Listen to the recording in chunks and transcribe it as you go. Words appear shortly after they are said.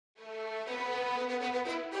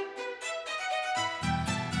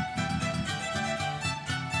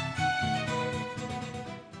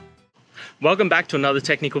Welcome back to another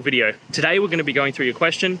technical video. Today we're going to be going through your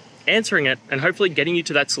question, answering it, and hopefully getting you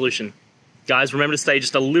to that solution. Guys, remember to stay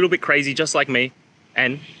just a little bit crazy just like me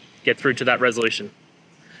and get through to that resolution.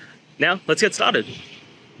 Now, let's get started.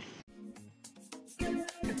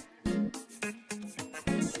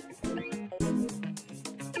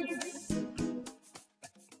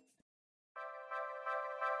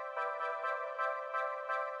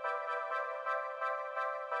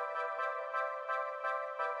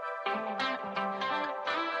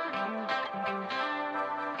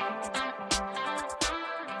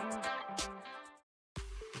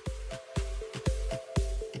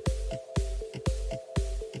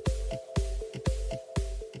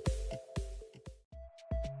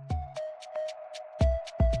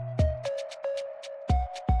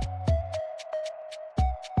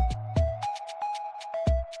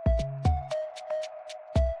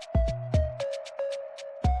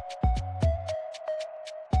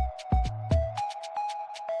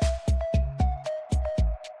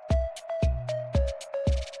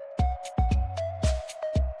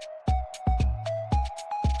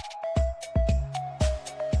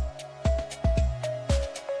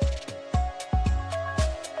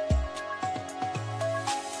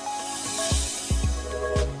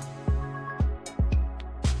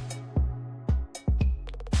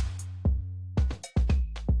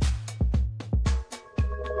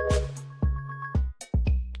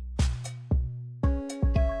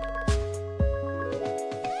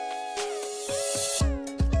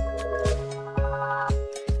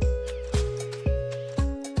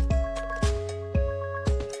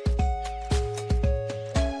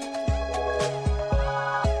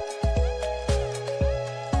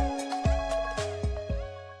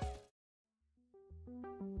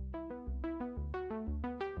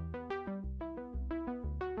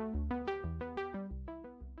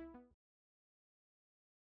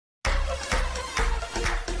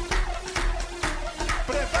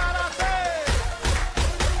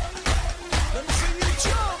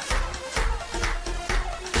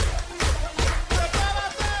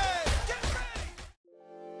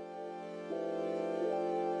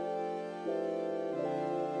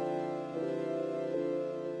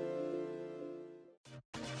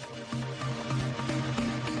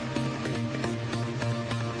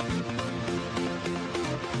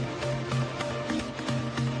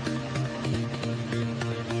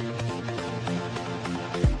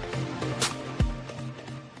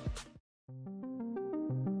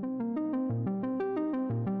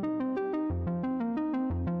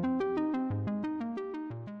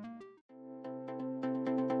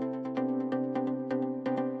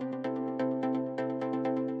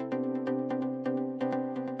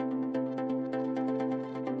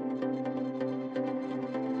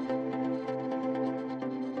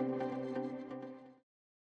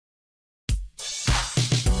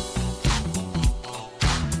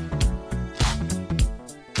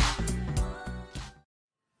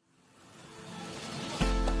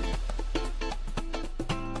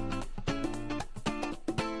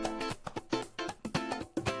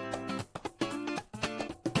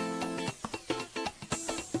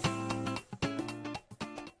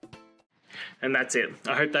 And that's it.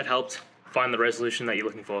 I hope that helped find the resolution that you're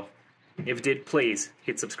looking for. If it did, please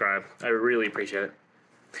hit subscribe. I really appreciate it.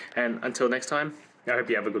 And until next time, I hope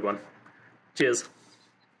you have a good one. Cheers.